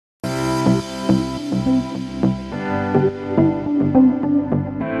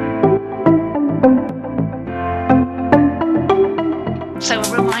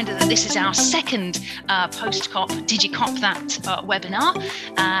This is our second post-COP DigiCOP That webinar,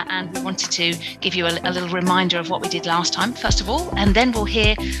 and we wanted to give you a little reminder of what we did last time, first of all, and then we'll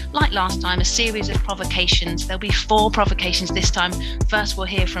hear, like last time, a series of provocations. There'll be 4 provocations this time. First, we'll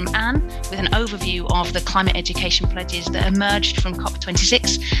hear from Anne with an overview of the climate education pledges that emerged from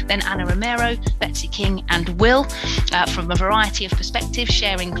COP26, then Anna Romero, Betsy King and Will from a variety of perspectives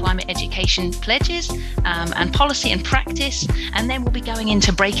sharing climate education pledges and policy and practice, and then we'll be going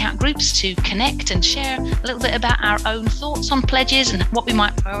into breakout groups to connect and share a little bit about our own thoughts on pledges and what we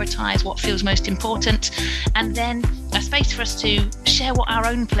might prioritise, what feels most important, and then a space for us to share what our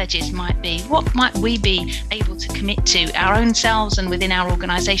own pledges might be. What might we be able to commit to our own selves and within our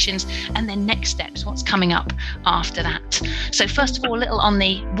organisations, and then next steps, what's coming up after that. So first of all, a little on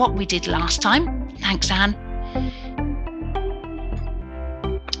the what we did last time. Thanks, Anne.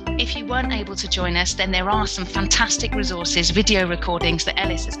 If you weren't able to join us, then there are some fantastic resources, video recordings that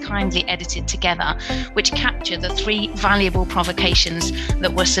Ellis has kindly edited together, which capture the 3 valuable provocations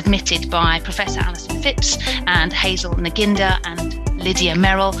that were submitted by Professor Alison Phipps and Hazel Naginda and Lydia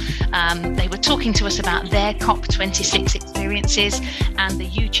Merrill. They were talking to us about their COP26 experiences, and the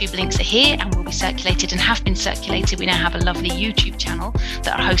YouTube links are here and will be circulated and have been circulated. We now have a lovely YouTube channel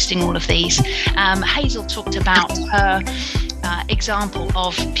that are hosting all of these. Hazel talked about her example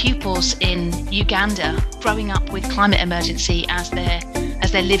of pupils in Uganda growing up with climate emergency as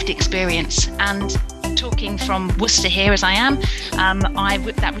their lived experience, and talking from Worcester here as I am,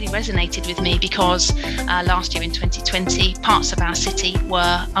 that really resonated with me because last year in 2020 parts of our city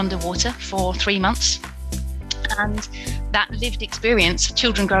were underwater for 3 months. And that lived experience,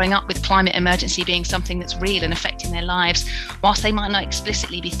 children growing up with climate emergency being something that's real and affecting their lives, whilst they might not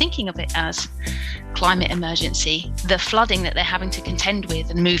explicitly be thinking of it as climate emergency, the flooding that they're having to contend with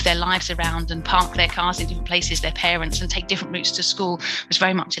and move their lives around and park their cars in different places, their parents, and take different routes to school was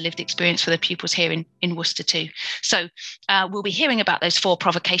very much a lived experience for the pupils here in Worcester too. So we'll be hearing about those 4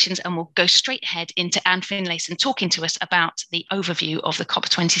 provocations, and we'll go straight ahead into Anne Finlayson talking to us about the overview of the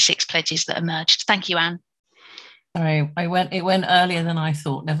COP26 pledges that emerged. Thank you, Anne. Sorry, it went earlier than I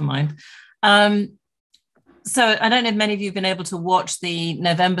thought. Never mind. So I don't know if many of you have been able to watch the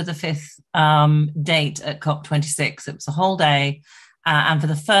November the 5th date at COP26. It was a whole day, and for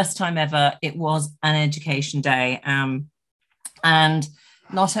the first time ever, it was an education day. And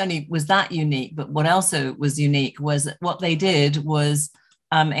not only was that unique, but what also was unique was what they did was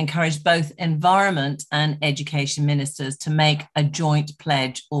encourage both environment and education ministers to make a joint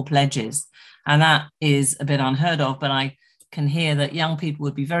pledge or pledges. And that is a bit unheard of, but I can hear that young people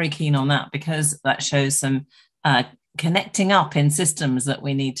would be very keen on that because that shows some connecting up in systems that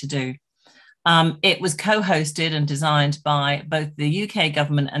we need to do. It was co-hosted and designed by both the UK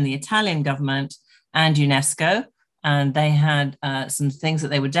government and the Italian government and UNESCO, and they had some things that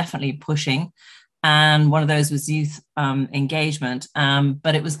they were definitely pushing. And one of those was youth engagement,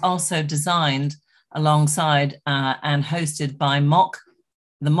 but it was also designed alongside and hosted by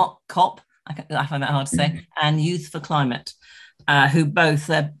the Mock COP, I find that hard to say, and Youth for Climate, who both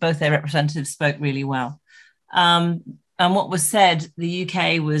their representatives spoke really well. And what was said, the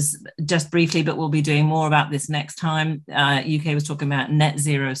UK was just briefly, but we'll be doing more about this next time. UK was talking about net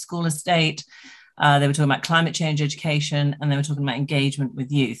zero school estate. They were talking about climate change education, and they were talking about engagement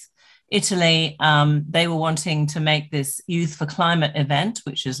with youth. Italy, they were wanting to make this Youth for Climate event,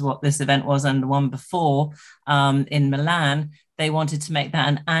 which is what this event was and the one before in Milan. They wanted to make that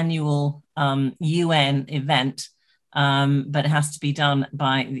an annual UN event, but it has to be done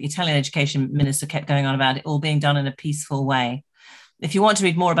by the Italian education minister kept going on about it all being done in a peaceful way. If you want to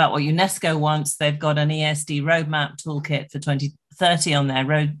read more about what UNESCO wants, they've got an ESD roadmap toolkit for 2030 on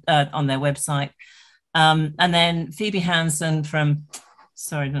their website. And then Phoebe Hansen from,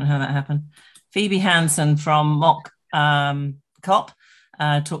 sorry, I don't know how that happened. Phoebe Hansen from Mock COP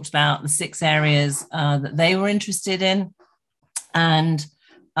talked about the 6 areas that they were interested in, and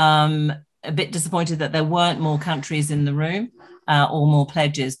a bit disappointed that there weren't more countries in the room or more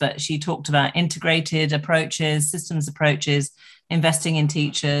pledges, but she talked about integrated approaches, systems approaches, investing in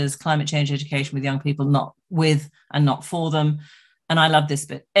teachers, climate change education with young people, not with and not for them. And I love this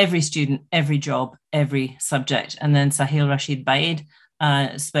bit: every student, every job, every subject. And then Sahil Rashid Baid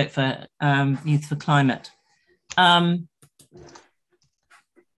spoke for Youth for Climate.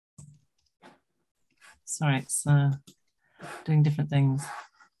 Sorry, it's doing different things.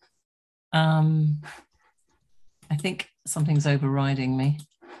 I think something's overriding me.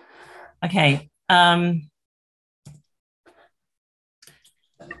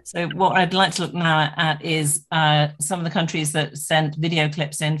 So what I'd like to look now at is some of the countries that sent video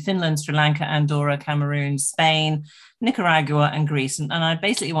clips in: Finland, Sri Lanka, Andorra, Cameroon, Spain, Nicaragua, and Greece. And I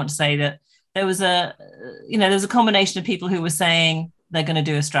basically want to say that there was a combination of people who were saying they're going to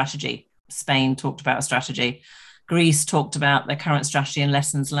do a strategy. Spain talked about a strategy. Greece talked about their current strategy and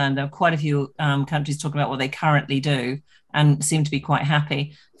lessons learned. There were quite a few countries talking about what they currently do and seem to be quite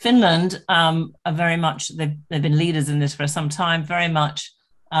happy. Finland are very much, they've been leaders in this for some time, very much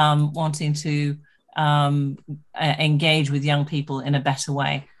wanting to engage with young people in a better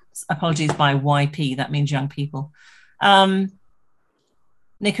way. Apologies by YP, that means young people.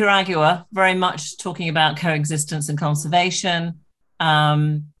 Nicaragua, very much talking about coexistence and conservation.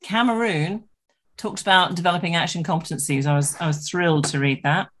 Cameroon talked about developing action competencies. I was thrilled to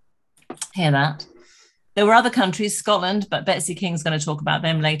hear that. There were other countries, Scotland, but Betsy King's going to talk about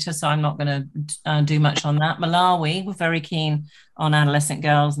them later, so I'm not going to do much on that. Malawi were very keen on adolescent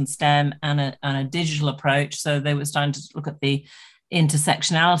girls and STEM and a digital approach, so they were starting to look at the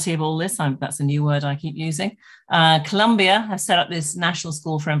intersectionality of all this. That's a new word I keep using. Colombia has set up this National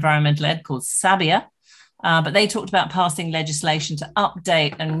School for Environmental Ed called SABIA, but they talked about passing legislation to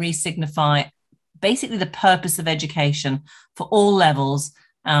update and re-signify basically the purpose of education for all levels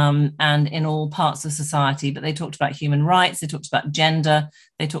and in all parts of society. But they talked about human rights, they talked about gender,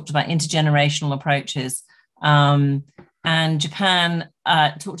 they talked about intergenerational approaches. And Japan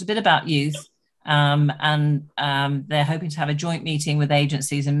talked a bit about youth, and they're hoping to have a joint meeting with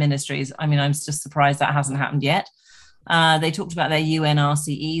agencies and ministries. I mean, I'm just surprised that hasn't happened yet. They talked about their UN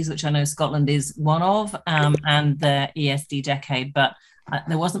RCEs, which I know Scotland is one of, and their ESD decade, but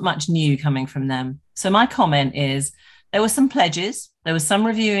there wasn't much new coming from them. So my comment is there were some pledges, there was some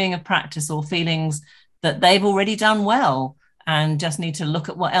reviewing of practice or feelings that they've already done well and just need to look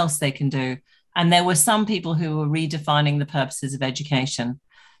at what else they can do. And there were some people who were redefining the purposes of education.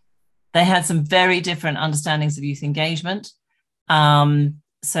 They had some very different understandings of youth engagement.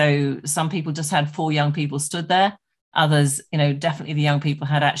 So some people just had 4 young people stood there. Others, definitely the young people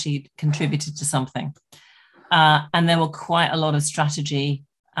had actually contributed to something. And there were quite a lot of strategy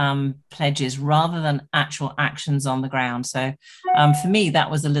pledges rather than actual actions on the ground. So for me,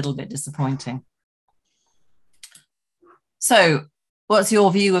 that was a little bit disappointing. So what's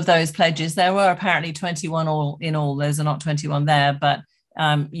your view of those pledges? There were apparently 21 in all. Those are not 21 there, but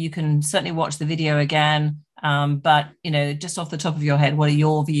you can certainly watch the video again. But, just off the top of your head, what are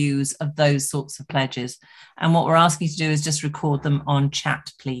your views of those sorts of pledges? And what we're asking you to do is just record them on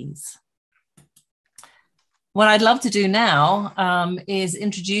chat, please. What I'd love to do now is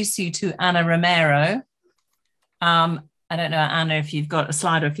introduce you to Anna Romero. I don't know, Anna, if you've got a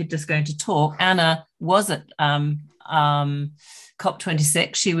slide or if you're just going to talk. Anna was at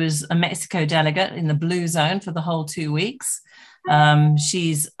COP26. She was a Mexico delegate in the blue zone for the whole 2 weeks.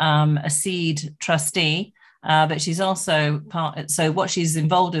 She's a SEED trustee, but she's also so what she's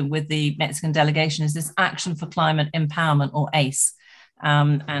involved in with the Mexican delegation is this Action for Climate Empowerment, or ACE,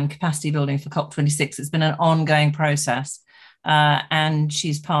 and capacity building for COP26. It's been an ongoing process, and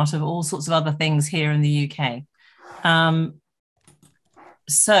she's part of all sorts of other things here in the UK.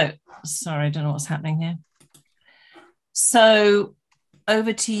 So, sorry, I don't know what's happening here. So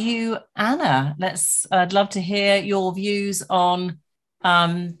over to you, Anna. I'd love to hear your views on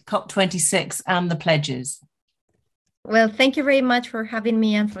COP26 and the pledges. Well, thank you very much for having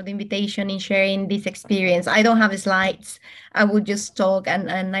me and for the invitation in sharing this experience. I don't have slides. I would just talk,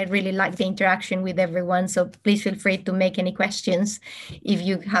 and I really like the interaction with everyone. So please feel free to make any questions if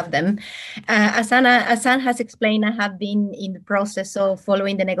you have them. As Anna has explained, I have been in the process of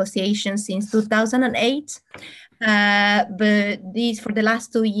following the negotiations since 2008. But for the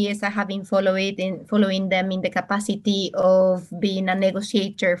last 2 years, I have been following them in the capacity of being a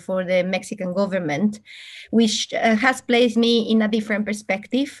negotiator for the Mexican government, which has placed me in a different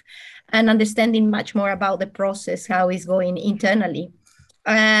perspective and understanding much more about the process, how it's going internally.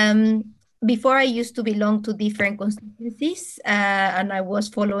 Before, I used to belong to different constituencies, and I was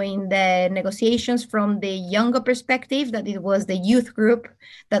following the negotiations from the younger perspective, that it was the youth group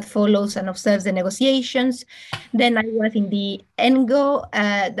that follows and observes the negotiations. Then I was in the NGO,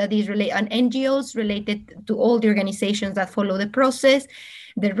 that is on NGOs related to all the organizations that follow the process,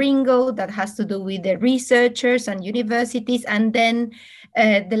 the RINGO that has to do with the researchers and universities, and then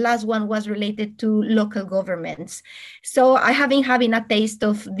The last one was related to local governments. So I have been having a taste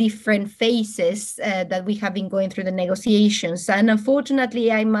of different phases that we have been going through the negotiations. And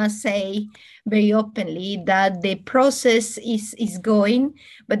unfortunately, I must say very openly that the process is going,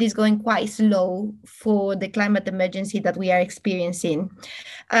 but it's going quite slow for the climate emergency that we are experiencing.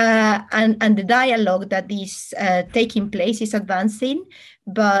 And the dialogue that is taking place is advancing,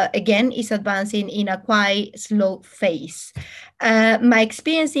 but again, is advancing in a quite slow phase. My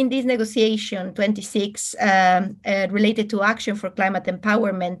experience in this negotiation 26 related to action for climate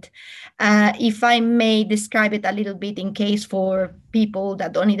empowerment, if I may describe it a little bit in case for people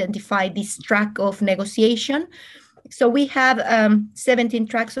that don't identify this track of negotiation. So we have 17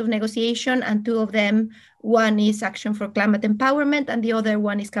 tracks of negotiation, and 2 of them, one is action for climate empowerment and the other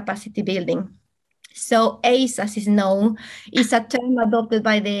one is capacity building. So ACE, as is known, is a term adopted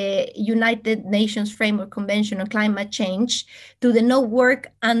by the United Nations Framework Convention on Climate Change to denote work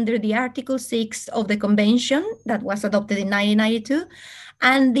under the Article 6 of the Convention that was adopted in 1992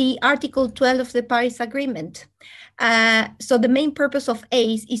 and the Article 12 of the Paris Agreement. So the main purpose of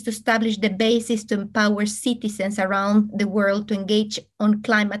ACE is to establish the basis to empower citizens around the world to engage on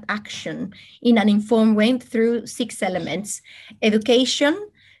climate action in an informed way through 6 elements: education,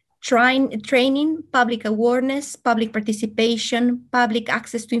 training, public awareness, public participation, public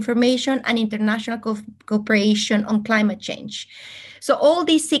access to information, and international cooperation on climate change. So all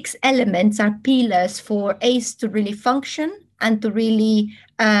these 6 elements are pillars for ACE to really function and to really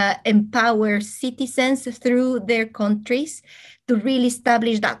empower citizens through their countries to really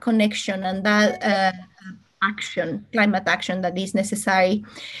establish that connection and that action, climate action that is necessary.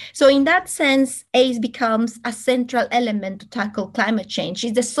 So in that sense, ACE becomes a central element to tackle climate change.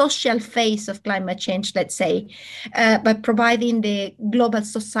 It's the social phase of climate change, let's say, by providing the global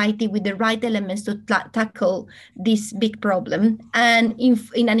society with the right elements to tackle this big problem and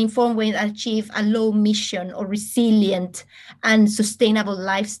in an informed way achieve a low emission or resilient and sustainable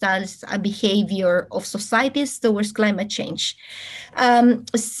lifestyles and behavior of societies towards climate change.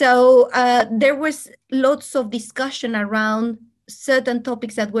 So there was lots of discussion around certain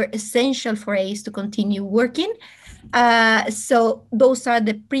topics that were essential for ACE to continue working. So those are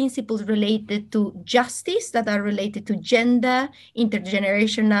the principles related to justice that are related to gender,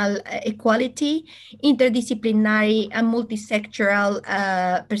 intergenerational equality, interdisciplinary and multi-sectoral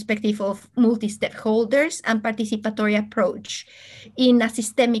perspective of multi-stakeholders and participatory approach in a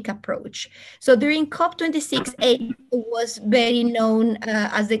systemic approach. So during COP26, ACE was very known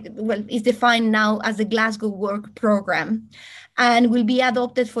is defined now as the Glasgow Work Programme and will be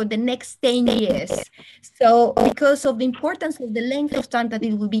adopted for the next 10 years. So because of the importance of the length of time that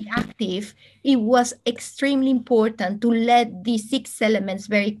it will be active, it was extremely important to let these 6 elements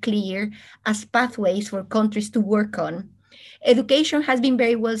very clear as pathways for countries to work on. Education has been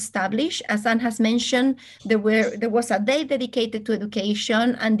very well established. As Anne has mentioned, there was a day dedicated to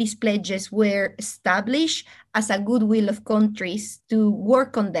education, and these pledges were established as a goodwill of countries to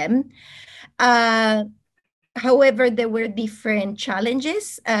work on them. However, there were different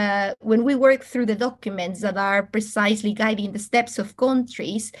challenges. When we work through the documents that are precisely guiding the steps of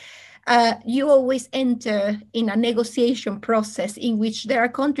countries, you always enter in a negotiation process in which there are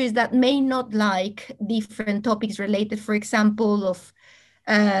countries that may not like different topics related, for example, of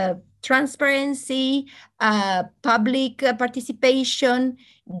transparency, public participation,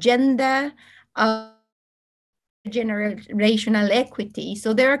 gender, generational equity.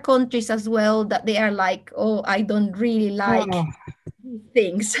 So there are countries as well that they are like, oh, I don't really like these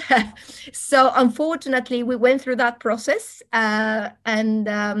things. So unfortunately, we went through that process and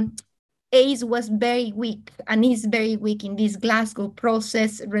ACE was very weak and is very weak in this Glasgow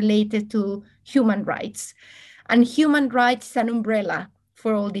process related to human rights. And human rights is an umbrella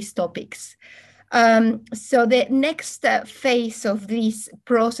for all these topics. So the next phase of this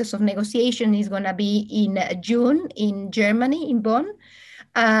process of negotiation is going to be in June in Germany, in Bonn,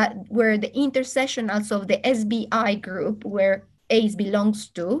 where the intersessionals of the SBI group, where ACE belongs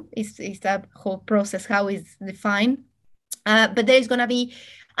to, is that whole process, how it's defined. But there is going to be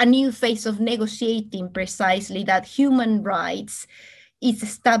a new phase of negotiating precisely that human rights is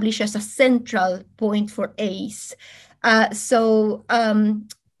established as a central point for ACE.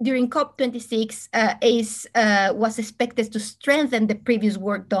 During COP26, ACE was expected to strengthen the previous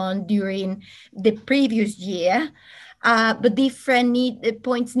work done during the previous year, but different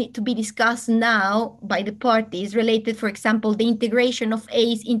points need to be discussed now by the parties related, for example, the integration of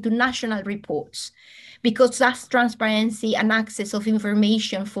ACE into national reports, because that's transparency and access of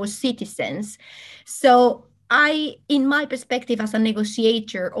information for citizens. So in my perspective as a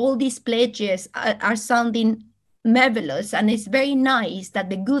negotiator, all these pledges are sounding marvelous, and it's very nice that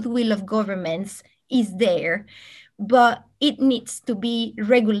the goodwill of governments is there, but it needs to be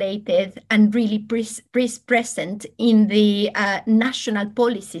regulated and really present in the national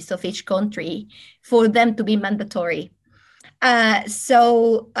policies of each country for them to be mandatory.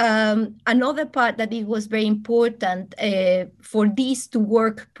 Another part that it was very important for these to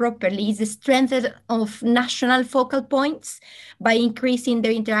work properly is the strength of national focal points by increasing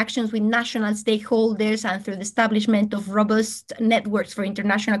their interactions with national stakeholders and through the establishment of robust networks for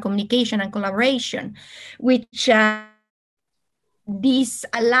international communication and collaboration, which this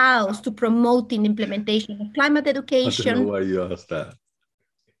allows to promoting implementation of climate education. I don't know why you asked that.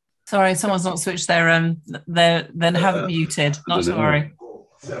 Sorry, someone's not switched their they haven't muted. Not to worry.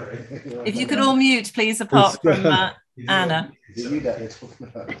 Sorry. If you could all mute, please, apart from Anna. Is it you that you're talking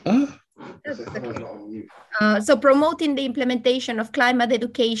about? So promoting the implementation of climate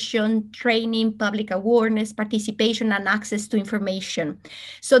education, training, public awareness, participation, and access to information.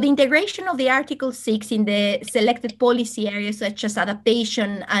 So the integration of the Article 6 in the selected policy areas such as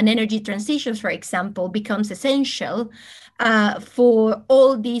adaptation and energy transitions, for example, becomes essential for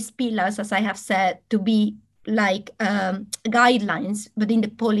all these pillars, as I have said, to be like guidelines within the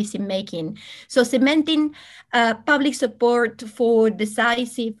policy making. So cementing public support for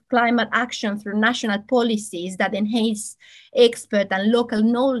decisive climate action through national policies that enhance expert and local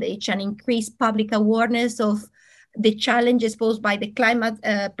knowledge and increase public awareness of the challenges posed by the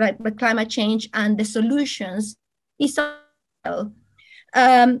climate change and the solutions is essential.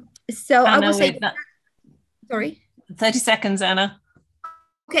 So Anna, I would say, sorry? 30 seconds, Anna.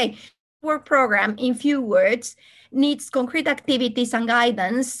 Okay. Work program, in few words, needs concrete activities and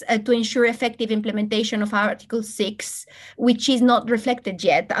guidance to ensure effective implementation of Article 6, which is not reflected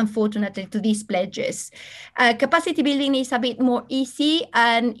yet, unfortunately, to these pledges. Capacity building is a bit more easy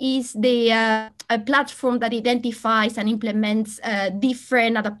and is the a platform that identifies and implements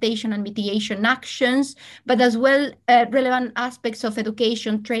different adaptation and mitigation actions, but as well relevant aspects of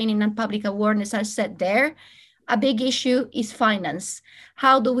education, training, and public awareness are set there. A big issue is finance.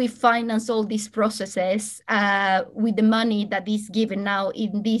 How do we finance all these processes with the money that is given now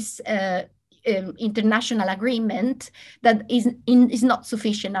in this international agreement that is not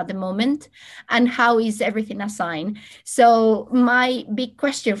sufficient at the moment? And how is everything assigned? So my big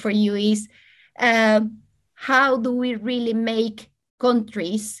question for you is, how do we really make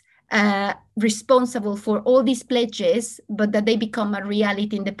countries responsible for all these pledges, but that they become a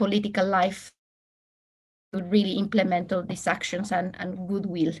reality in the political life to really implement all these actions and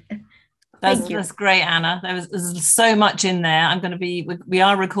goodwill? That's great, Anna. There's so much in there. We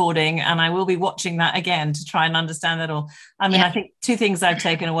are recording and I will be watching that again to try and understand that all. I mean, yeah. I think two things I've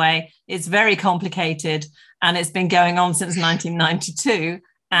taken away. It's very complicated and it's been going on since 1992,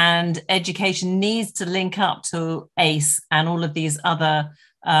 and education needs to link up to ACE and all of these other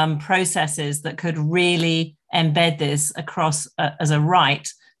processes that could really embed this across as a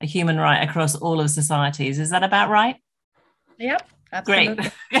human right across all of societies. Is that about right? Yep. Absolutely.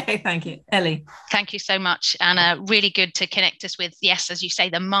 Great. Okay, thank you. Ellie. Thank you so much, Anna. Really good to connect us with, yes, as you say,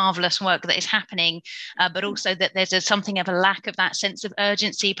 the marvellous work that is happening, but also that there's something of a lack of that sense of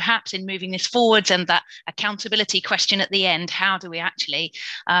urgency, perhaps, in moving this forwards, and that accountability question at the end. How do we actually?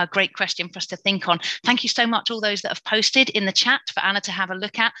 Great question for us to think on. Thank you so much, all those that have posted in the chat for Anna to have a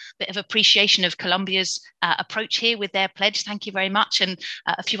look at. Bit of appreciation of Colombia's approach here with their pledge. Thank you very much. And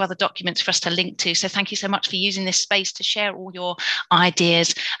a few other documents for us to link to. So thank you so much for using this space to share all your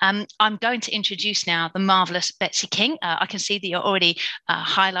ideas. I'm going to introduce now the marvelous Betsy King. I can see that you're already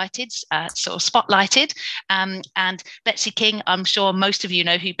highlighted, sort of spotlighted. And Betsy King, I'm sure most of you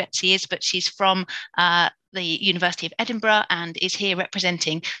know who Betsy is, but she's from the University of Edinburgh and is here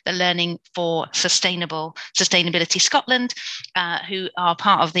representing the Learning for Sustainability Scotland, who are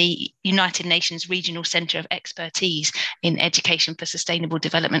part of the United Nations Regional Centre of Expertise in Education for Sustainable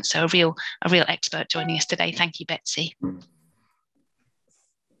Development. So a real expert joining us today. Thank you, Betsy.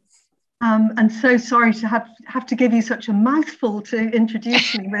 And so sorry to have to give you such a mouthful to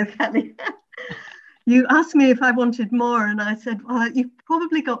introduce me with, Ellie. You asked me if I wanted more, and I said, well, you've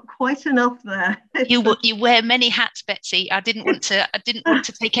probably got quite enough there. You wear many hats, Betsy. I didn't want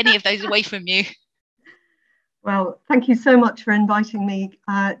to take any of those away from you. Well, thank you so much for inviting me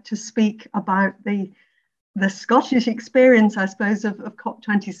to speak about the Scottish experience, I suppose, of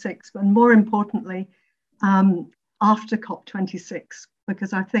COP26, but more importantly, after COP26,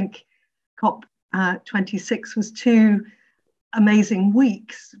 because I think COP26 was 2 amazing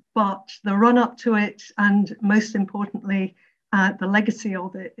weeks, but the run up to it, and most importantly, the legacy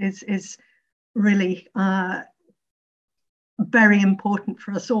of it is really very important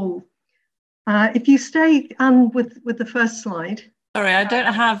for us all. If you stay, Anne, with the first slide. Sorry, I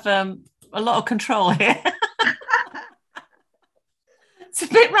don't have a lot of control here. It's a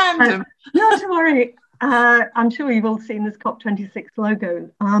bit random. Not to worry. I'm sure you've all seen this COP26 logo.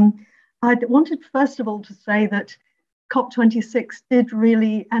 I wanted, first of all, to say that COP26 did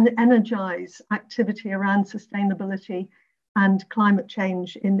really energize activity around sustainability and climate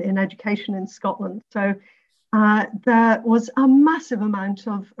change in education in Scotland. So there was a massive amount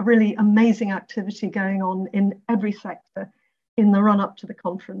of really amazing activity going on in every sector in the run-up to the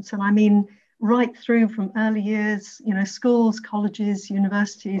conference. And I mean, right through from early years, you know, schools, colleges,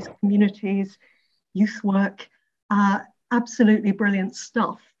 universities, communities, youth work, absolutely brilliant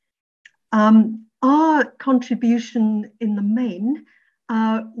stuff. Our contribution in the main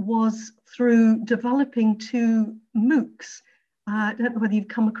was through developing 2 MOOCs. I don't know whether you've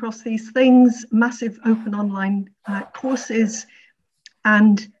come across these things, massive open online courses.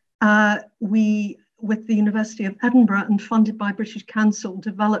 And we, with the University of Edinburgh and funded by British Council,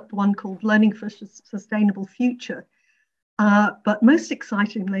 developed one called Learning for Sustainable Future. But most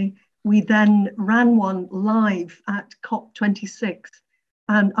excitingly, we then ran one live at COP26.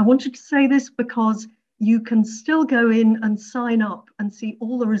 And I wanted to say this because you can still go in and sign up and see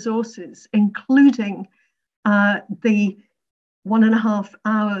all the resources, including the 1.5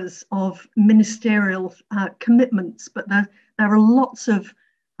 hours of ministerial commitments. But there are lots of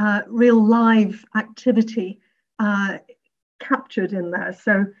real live activity captured in there.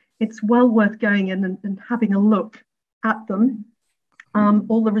 So it's well worth going in and having a look at them.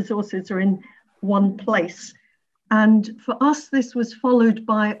 All the resources are in one place. And for us, this was followed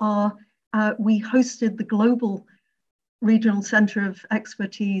by we hosted the Global Regional Centre of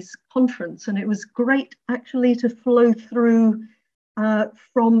Expertise conference. And it was great actually to flow through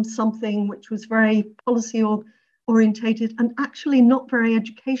from something which was very policy orientated and actually not very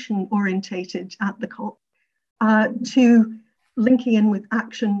education orientated at the COP to linking in with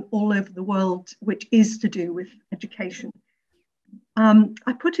action all over the world, which is to do with education.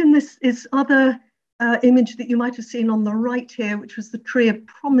 I put in this other image that you might have seen on the right here, which was the Tree of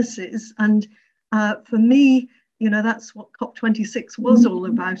Promises. And for me, you know, that's what COP26 was all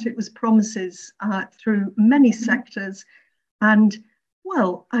about. It was promises through many sectors. And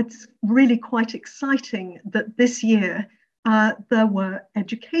well, it's really quite exciting that this year there were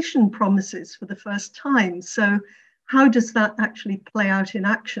education promises for the first time. So how does that actually play out in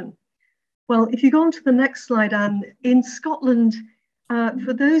action? Well, if you go on to the next slide, Anne, in Scotland,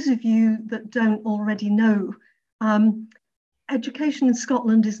 for those of you that don't already know, education in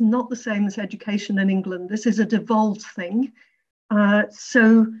Scotland is not the same as education in England. This is a devolved thing.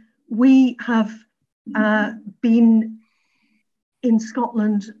 So we have been in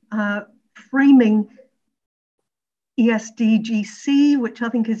Scotland framing ESDGC, which I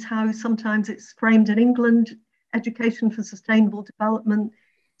think is how sometimes it's framed in England, education for sustainable development,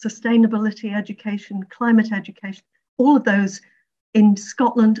 sustainability education, climate education. All of those in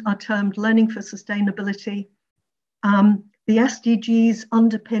Scotland are termed learning for sustainability. The SDGs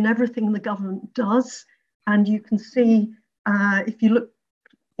underpin everything the government does. And you can see, if you look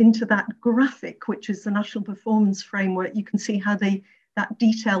into that graphic, which is the National Performance Framework, you can see how that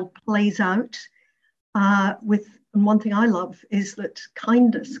detail plays out. And one thing I love is that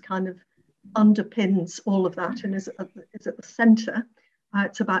kindness kind of underpins all of that and is at the centre.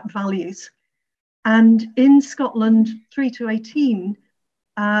 It's about values. And in Scotland, 3 to 18,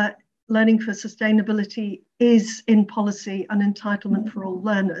 learning for sustainability is in policy and entitlement for all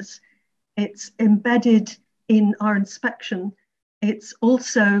learners. It's embedded in our inspection. It's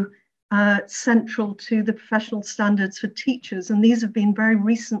also central to the professional standards for teachers, and these have been very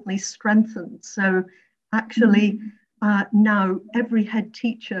recently strengthened. So actually now every head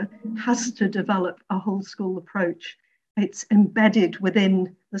teacher has to develop a whole school approach. It's embedded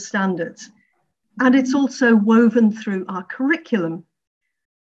within the standards. And it's also woven through our curriculum.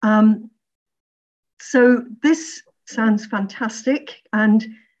 So this sounds fantastic. And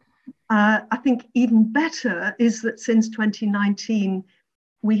I think even better is that since 2019,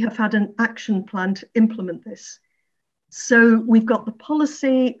 we have had an action plan to implement this. So we've got the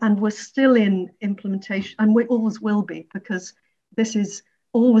policy and we're still in implementation, and we always will be, because this is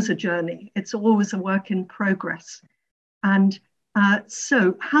always a journey. It's always a work in progress. And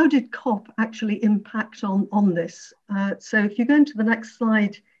so how did COP actually impact on this? So if you go into the next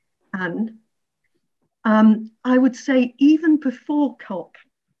slide, Anne, I would say even before COP,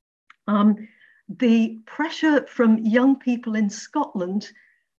 the pressure from young people in Scotland,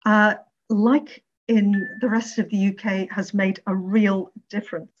 like in the rest of the UK, has made a real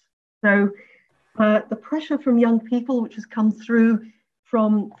difference. So the pressure from young people, which has come through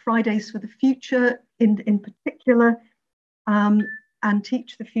from Fridays for the Future in particular, and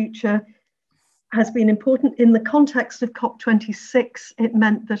Teach the Future has been important. In the context of COP26, it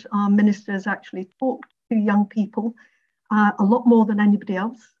meant that our ministers actually talked to young people a lot more than anybody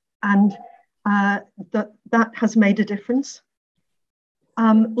else, and that has made a difference.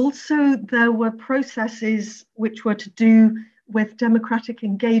 Also, there were processes which were to do with democratic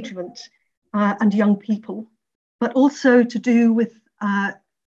engagement and young people, but also to do with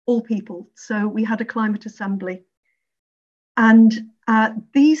all people. So we had a climate assembly. And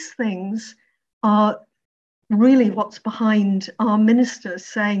these things are really what's behind our ministers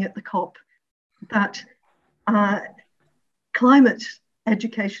saying at the COP that climate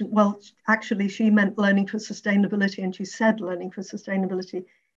education, well, actually she meant learning for sustainability, and she said learning for sustainability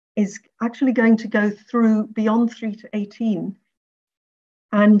is actually going to go through beyond 3 to 18.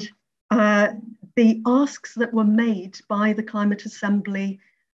 And the asks that were made by the Climate Assembly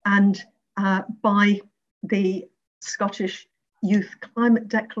and by the Scottish Youth Climate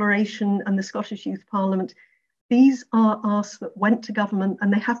Declaration and the Scottish Youth Parliament, these are asks that went to government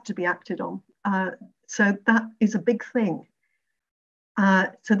and they have to be acted on. So that is a big thing.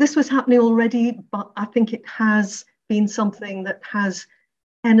 So this was happening already, but I think it has been something that has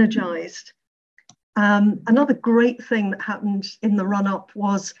energized. Another great thing that happened in the run-up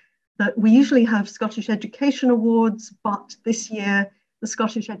was that we usually have Scottish Education Awards, but this year the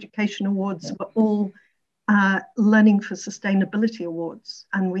Scottish Education Awards were all Learning for Sustainability Awards.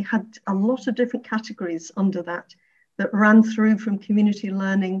 And we had a lot of different categories under that ran through from community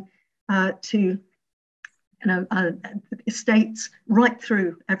learning to estates, right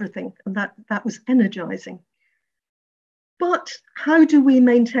through everything. And that was energizing. But how do we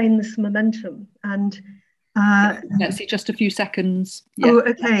maintain this momentum? And Betsy, just a few seconds. Yeah. Oh,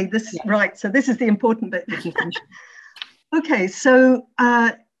 okay. Right. So this is the important bit. Okay. So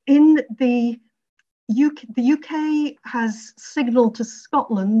in the UK has signalled to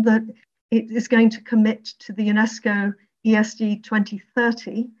Scotland that it is going to commit to the UNESCO ESG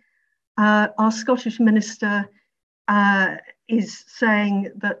 2030. Our Scottish minister is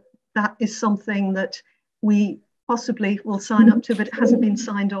saying that is something that we possibly will sign up to, but it hasn't been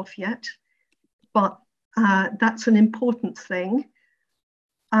signed off yet. But that's an important thing.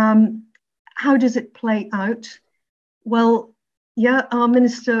 How does it play out? Well, yeah, our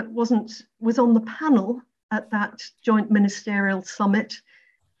minister was on the panel at that joint ministerial summit.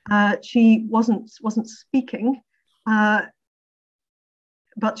 She wasn't speaking, but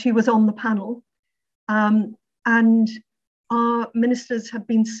she was on the panel. And our ministers have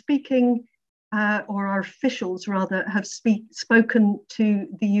been speaking, or our officials rather, have spoken to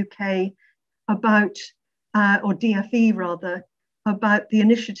the UK about, or DFE rather, about the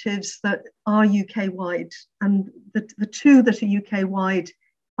initiatives that are UK-wide. And the two that are UK-wide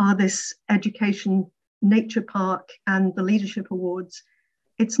are this Education Nature Park and the Leadership Awards.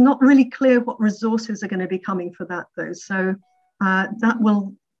 It's not really clear what resources are going to be coming for that though. So that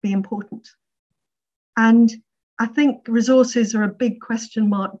will be important. And I think resources are a big question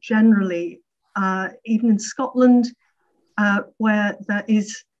mark generally, even in Scotland, where there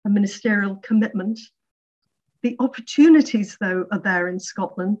is a ministerial commitment. The opportunities, though, are there in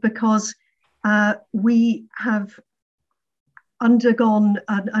Scotland because we have undergone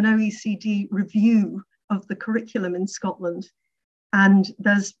an OECD review of the curriculum in Scotland, and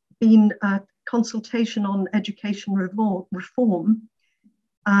there's been a consultation on education reform,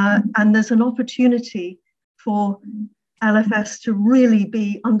 and there's an opportunity for LFS to really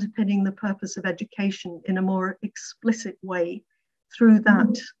be underpinning the purpose of education in a more explicit way through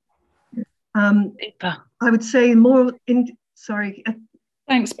that. I would say more sorry.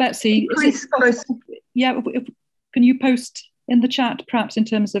 Thanks, Betsy. Can you post in the chat, perhaps in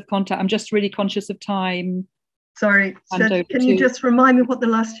terms of contact? I'm just really conscious of time. Sorry, so can you just remind me what the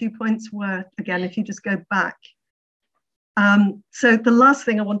last 2 points were again, if you just go back? So the last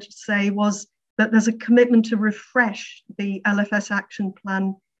thing I wanted to say was that there's a commitment to refresh the LFS action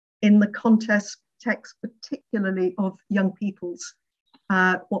plan in the context particularly of young people's,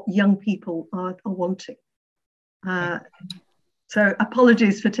 what young people are wanting. So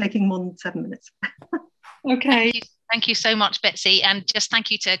apologies for taking more than 7 minutes. Okay. Thank you so much, Betsy. And just thank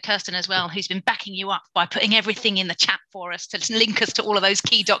you to Kirsten as well, who's been backing you up by putting everything in the chat for us to link us to all of those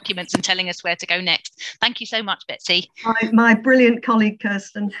key documents and telling us where to go next. Thank you so much, Betsy. My brilliant colleague,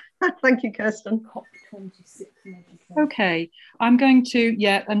 Kirsten. Thank you, Kirsten. Okay, I'm going to,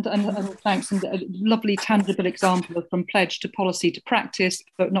 and thanks, and a lovely tangible example from pledge to policy to practice,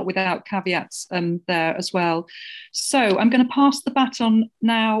 but not without caveats there as well. So I'm going to pass the baton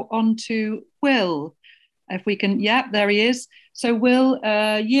now on to Will. If we can, there he is. So Will,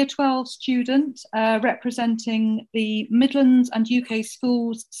 Year 12 student representing the Midlands and UK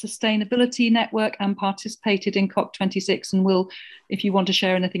Schools Sustainability Network and participated in COP26. And Will, if you want to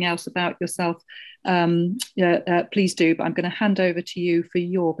share anything else about yourself, please do, but I'm going to hand over to you for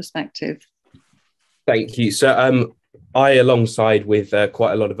your perspective. Thank you. So I, alongside with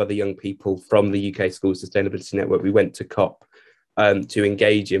quite a lot of other young people from the UK Schools Sustainability Network, we went to COP to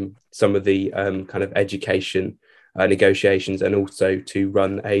engage in some of the kind of education negotiations, and also to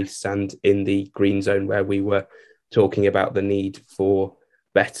run a stand in the green zone where we were talking about the need for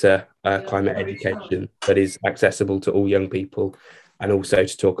better climate education that is accessible to all young people, and also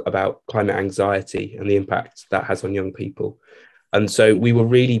to talk about climate anxiety and the impact that has on young people. And so we were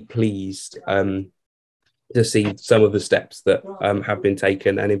really pleased to see some of the steps that have been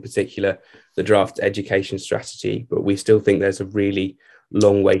taken, and in particular the draft education strategy, but we still think there's a really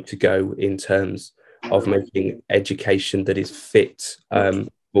long way to go in terms of making education that is fit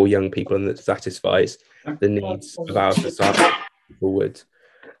for young people and that satisfies the needs of our society forward.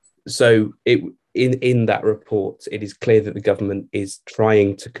 So in that report, it is clear that the government is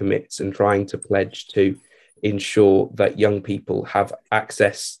trying to commit and trying to pledge to ensure that young people have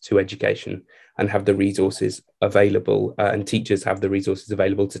access to education and have the resources available, and teachers have the resources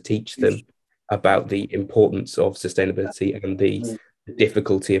available to teach them about the importance of sustainability and the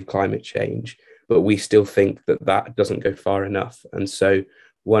difficulty of climate change. But we still think that that doesn't go far enough. And so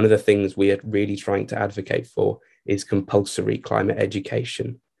one of the things we are really trying to advocate for is compulsory climate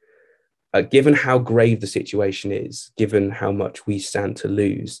education. Given how grave the situation is, given how much we stand to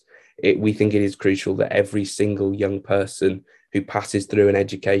lose, we think it is crucial that every single young person who passes through an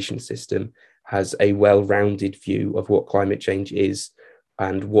education system has a well-rounded view of what climate change is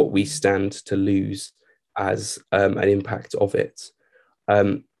and what we stand to lose as an impact of it.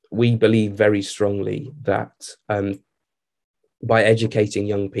 We believe very strongly that by educating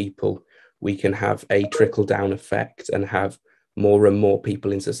young people, we can have a trickle-down effect and have more and more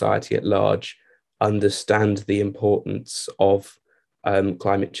people in society at large understand the importance of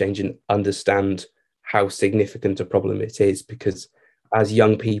climate change and understand how significant a problem it is, because as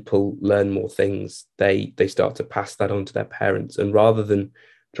young people learn more things, they start to pass that on to their parents. And rather than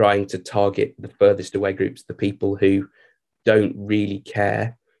trying to target the furthest away groups, the people who don't really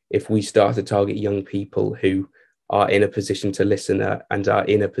care, if we start to target young people who are in a position to listen and are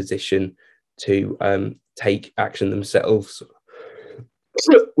in a position to take action themselves,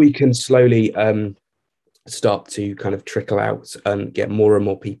 we can slowly start to kind of trickle out and get more and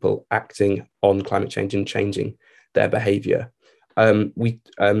more people acting on climate change and changing their behaviour.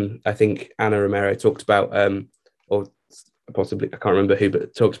 I think Anna Romero talked about, or possibly, I can't remember who,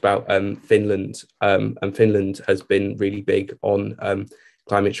 but talked about Finland, and Finland has been really big on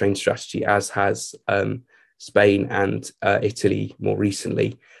climate change strategy, as has Spain and Italy more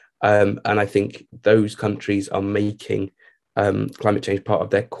recently. And I think those countries are making climate change part of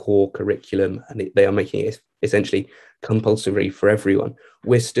their core curriculum, and they are making it essentially compulsory for everyone.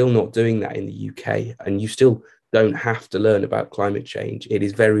 We're still not doing that in the UK, and you still don't have to learn about climate change. It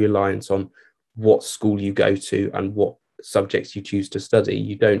is very reliant on what school you go to and what subjects you choose to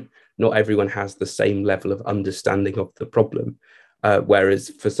study. Not everyone has the same level of understanding of the problem. Whereas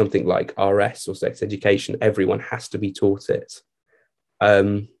for something like RS or sex education, everyone has to be taught it.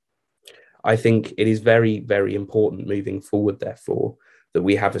 I think it is very, very important moving forward, therefore, that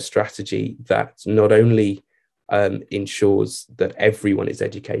we have a strategy that not only ensures that everyone is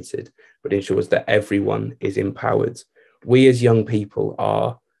educated, but ensures that everyone is empowered. We as young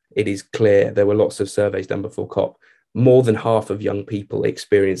people it is clear, there were lots of surveys done before COP, more than half of young people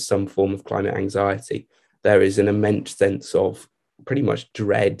experience some form of climate anxiety. There is an immense sense of pretty much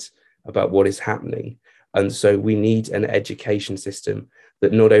dread about what is happening. And so we need an education system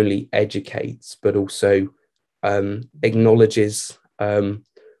that not only educates, but also acknowledges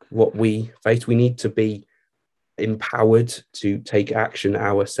what we face. We need to be empowered to take action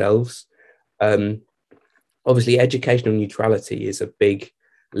ourselves. Obviously, educational neutrality is a big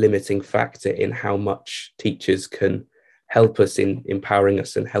limiting factor in how much teachers can help us in empowering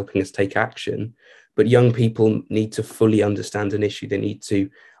us and helping us take action. But young people need to fully understand an issue. They need to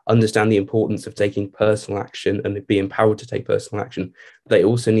understand the importance of taking personal action and be empowered to take personal action. They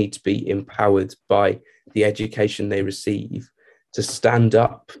also need to be empowered by the education they receive to stand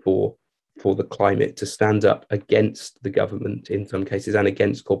up for the climate, to stand up against the government in some cases and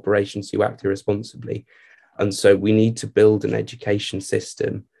against corporations who act irresponsibly. And so we need to build an education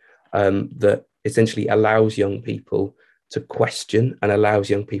system that essentially allows young people to question and allows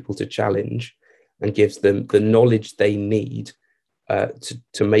young people to challenge and gives them the knowledge they need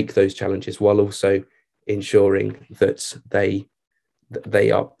to make those challenges, while also ensuring that they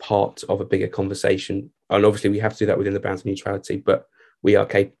they are part of a bigger conversation. And obviously we have to do that within the bounds of neutrality, but we are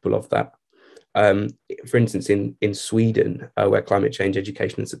capable of that. For instance, in Sweden, where climate change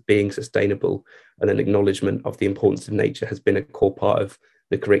education is being sustainable and an acknowledgement of the importance of nature has been a core part of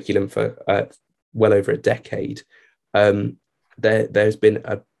the curriculum for well over a decade, there's been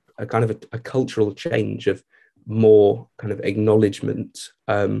a kind of a cultural change of more kind of acknowledgement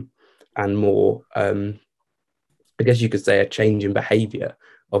and more, I guess you could say, a change in behaviour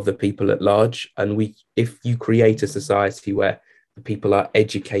of the people at large. And if you create a society where the people are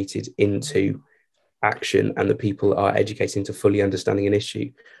educated into action and the people are educated into fully understanding an issue,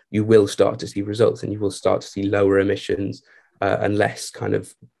 you will start to see results, and you will start to see lower emissions and less kind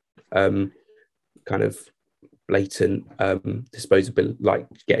of blatant disposable, like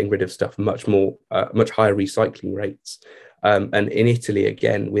getting rid of stuff, much higher recycling rates. And in Italy,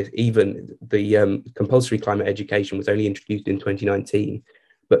 again, with even the compulsory climate education was only introduced in 2019,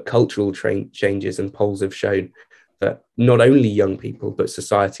 but cultural changes and polls have shown that not only young people, but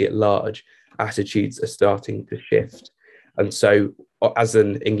society at large, attitudes are starting to shift. And so as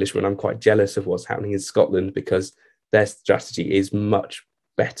an Englishman, I'm quite jealous of what's happening in Scotland, because their strategy is much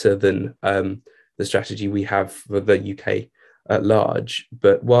better than the strategy we have for the UK at large.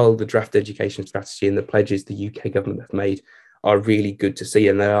 But while the draft education strategy and the pledges the UK government have made are really good to see,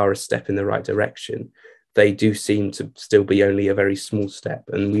 and they are a step in the right direction, they do seem to still be only a very small step.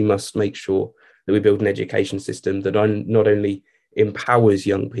 And we must make sure that we build an education system that not only empowers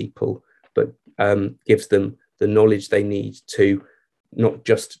young people, but gives them the knowledge they need to not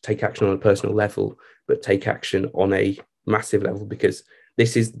just take action on a personal level, but take action on a massive level, because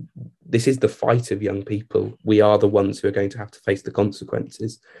this is the fight of young people. We are the ones who are going to have to face the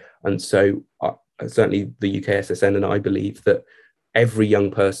consequences. And so certainly the UK SSN and I believe that every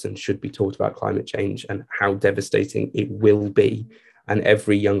young person should be taught about climate change and how devastating it will be. And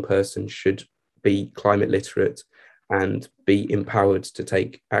every young person should be climate literate and be empowered to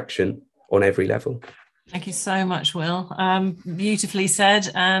take action on every level. Thank you so much, Will. Beautifully said.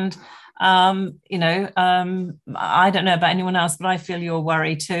 And I don't know about anyone else, but I feel your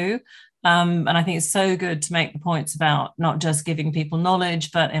worry too. And I think it's so good to make the points about not just giving people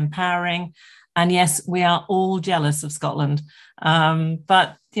knowledge, but empowering. And yes, we are all jealous of Scotland.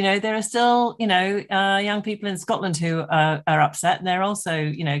 But, there are still, young people in Scotland who are upset. And they're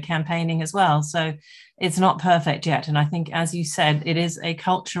also, campaigning as well. So it's not perfect yet. And I think, as you said, it is a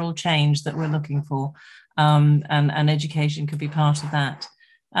cultural change that we're looking for. And education could be part of that.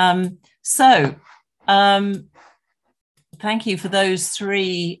 Thank you for those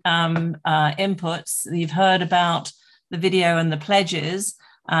three inputs. You've heard about the video and the pledges.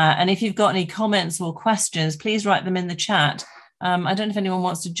 And if you've got any comments or questions, please write them in the chat. I don't know if anyone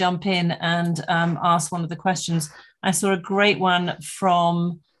wants to jump in and ask one of the questions. I saw a great one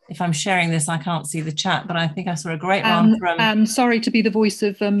from, if I'm sharing this, I can't see the chat, but I think I saw a great one from... And sorry to be the voice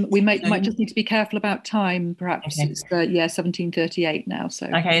of, we might just need to be careful about time, perhaps. Okay. It's 17:38 now. So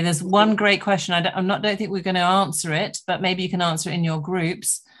okay, there's one great question. I don't think we're going to answer it, but maybe you can answer it in your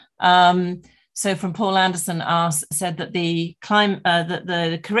groups. So from Paul Anderson said that the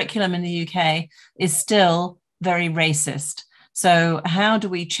curriculum in the UK is still very racist. So how do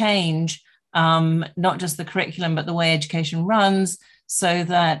we change not just the curriculum, but the way education runs, so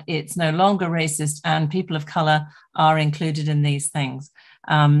that it's no longer racist and people of colour are included in these things,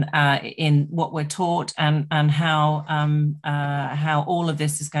 in what we're taught and how all of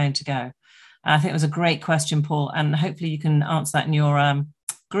this is going to go? I think it was a great question, Paul, and hopefully you can answer that in your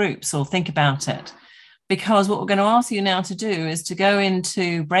groups or think about it. Because what we're going to ask you now to do is to go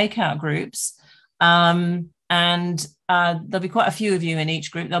into breakout groups, and there'll be quite a few of you in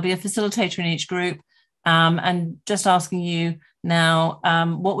each group. There'll be a facilitator in each group, and just asking you now,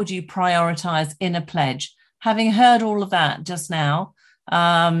 what would you prioritise in a pledge? Having heard all of that just now,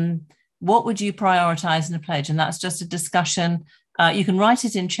 what would you prioritise in a pledge? And that's just a discussion. You can write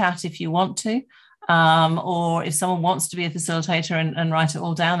it in chat if you want to, or if someone wants to be a facilitator and write it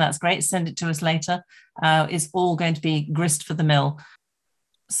all down, that's great. Send it to us later. It's all going to be grist for the mill.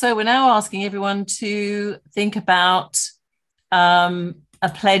 So we're now asking everyone to think about a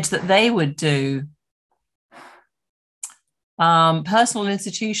pledge that they would do. Personal and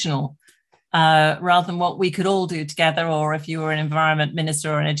institutional, rather than what we could all do together, or if you were an environment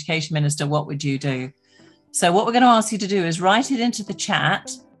minister or an education minister, what would you do? So what we're going to ask you to do is write it into the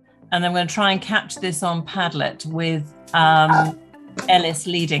chat, and then we're going to try and capture this on Padlet with Ellis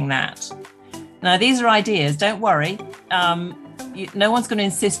leading that. Now, these are ideas, don't worry. No one's going to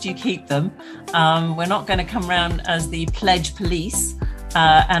insist you keep them. We're not going to come around as the pledge police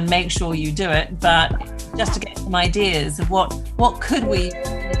and make sure you do it, but just to get some ideas of what could we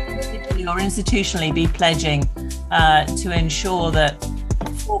individually or institutionally be pledging to ensure that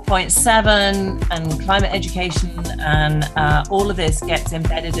 4.7 and climate education and all of this gets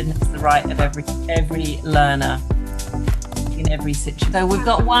embedded and it's the right of every learner in every situation. So we've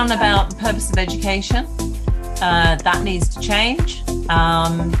got one about the purpose of education. That needs to change.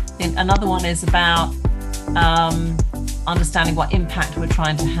 Another one is about understanding what impact we're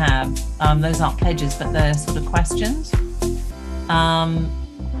trying to have. Those aren't pledges, but they're sort of questions.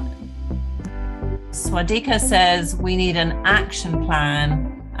 Swadika says we need an action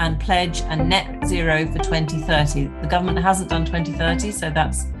plan and pledge a net zero for 2030. The government hasn't done 2030, so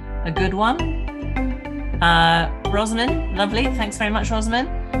that's a good one. Rosamond, lovely. Thanks very much, Rosamond.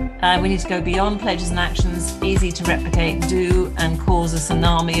 We need to go beyond pledges and actions, easy to replicate, do, and cause a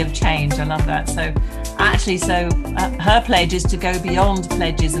tsunami of change. I love that. So actually, her pledge is to go beyond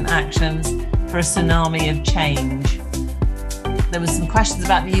pledges and actions for a tsunami of change. There was some questions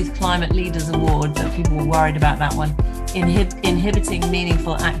about the Youth Climate Leaders Award, that people were worried about that one. Inhibiting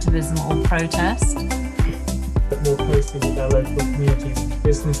meaningful activism or protest. More closely with our local communities and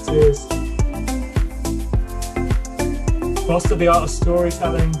businesses. Foster the art of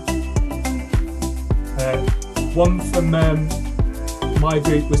storytelling. One from my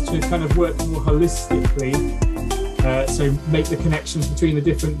group was to kind of work more holistically, so make the connections between the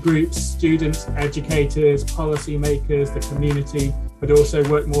different groups, students, educators, policymakers, the community, but also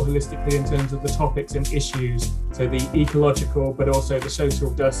work more holistically in terms of the topics and issues, so the ecological, but also the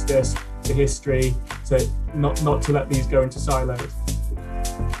social justice, the history, so not to let these go into silos.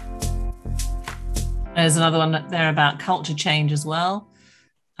 There's another one there about culture change as well.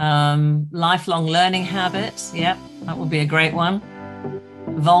 Lifelong learning habits. Yep, that would be a great one.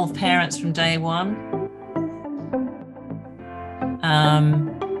 Involve parents from day one.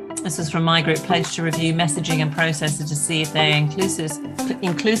 This is from my group, pledge to review messaging and processes to see if they're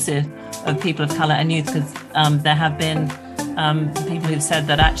inclusive of people of colour and youth, because there have been people who've said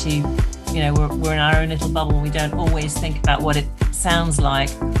that actually, we're in our own little bubble and we don't always think about what it sounds like,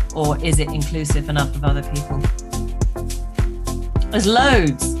 or is it inclusive enough of other people? There's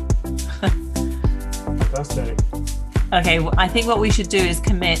loads. Fantastic. Okay, well, I think what we should do is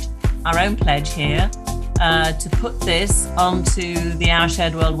commit our own pledge here to put this onto the Our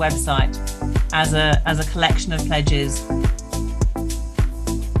Shared World website as a collection of pledges.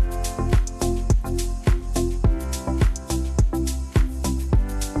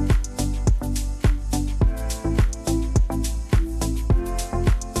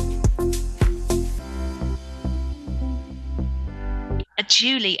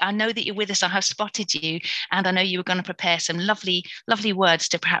 Julie, I know that you're with us. I have spotted you, and I know you were going to prepare some lovely, lovely words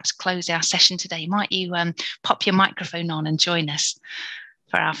to perhaps close our session today. Might you pop your microphone on and join us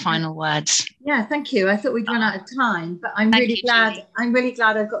for our final words? Yeah, thank you. I thought we'd run out of time, but I'm really glad. Julie. I'm really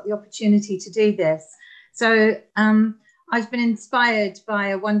glad I've got the opportunity to do this. So I've been inspired by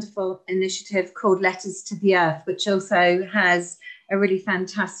a wonderful initiative called Letters to the Earth, which also has a really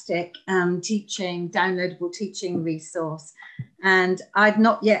fantastic downloadable teaching resource. And I'd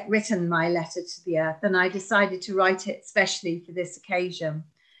not yet written my letter to the earth, and I decided to write it specially for this occasion.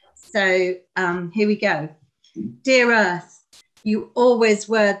 So here we go. Dear Earth, you always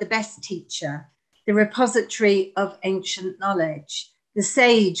were the best teacher, the repository of ancient knowledge, the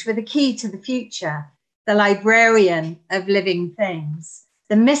sage with a key to the future, the librarian of living things,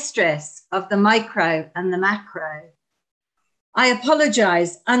 the mistress of the micro and the macro. I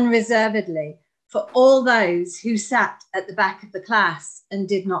apologize unreservedly for all those who sat at the back of the class and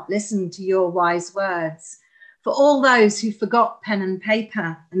did not listen to your wise words, for all those who forgot pen and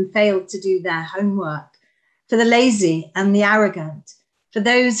paper and failed to do their homework, for the lazy and the arrogant, for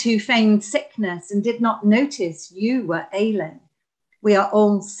those who feigned sickness and did not notice you were ailing. We are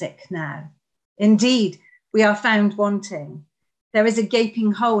all sick now. Indeed, we are found wanting. There is a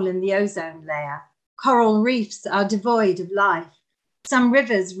gaping hole in the ozone layer. Coral reefs are devoid of life. Some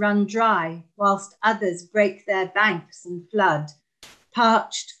rivers run dry, whilst others break their banks and flood.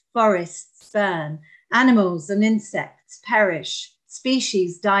 Parched forests burn, animals and insects perish,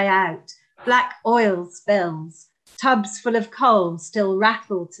 species die out, black oil spills, tubs full of coal still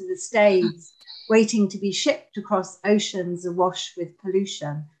rattle to the staves, waiting to be shipped across oceans awash with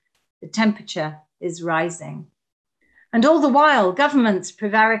pollution. The temperature is rising. And all the while, governments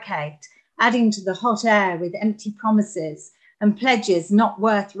prevaricate, adding to the hot air with empty promises and pledges not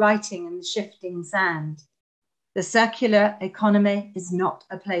worth writing in the shifting sand. The circular economy is not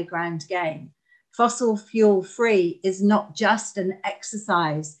a playground game. Fossil fuel free is not just an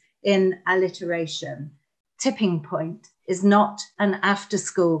exercise in alliteration. Tipping Point is not an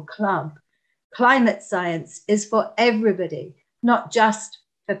after-school club. Climate science is for everybody, not just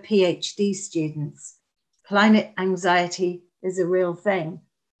for PhD students. Climate anxiety is a real thing.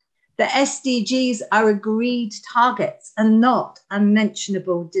 The SDGs are agreed targets and not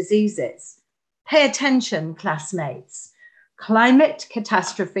unmentionable diseases. Pay attention, classmates. Climate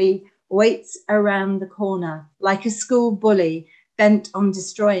catastrophe waits around the corner like a school bully bent on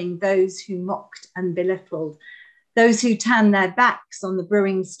destroying those who mocked and belittled, those who turn their backs on the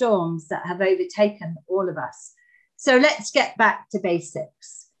brewing storms that have overtaken all of us. So let's get back to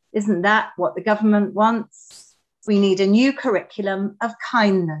basics. Isn't that what the government wants? We need a new curriculum of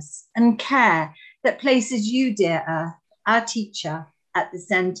kindness and care that places you, dear Earth, our teacher, at the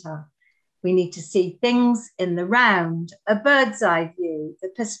centre. We need to see things in the round, a bird's eye view, the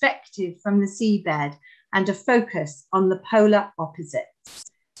perspective from the seabed, and a focus on the polar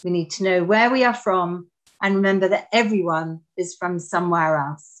opposites. We need to know where we are from and remember that everyone is from somewhere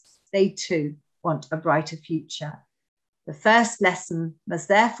else. They too want a brighter future. The first lesson must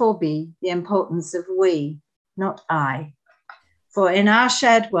therefore be the importance of we, not I. For in our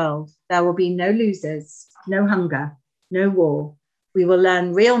shared world, there will be no losers, no hunger, no war. We will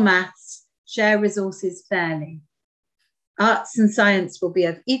learn real maths, share resources fairly. Arts and science will be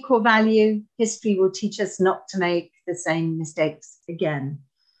of equal value. History will teach us not to make the same mistakes again.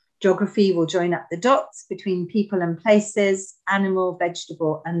 Geography will join up the dots between people and places, animal,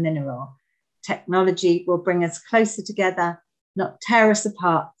 vegetable, and mineral. Technology will bring us closer together, not tear us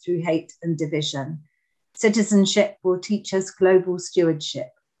apart through hate and division. Citizenship will teach us global stewardship.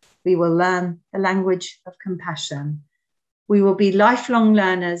 We will learn the language of compassion. We will be lifelong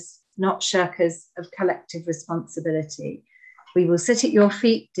learners, not shirkers of collective responsibility. We will sit at your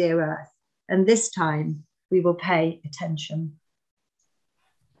feet, dear Earth, and this time we will pay attention.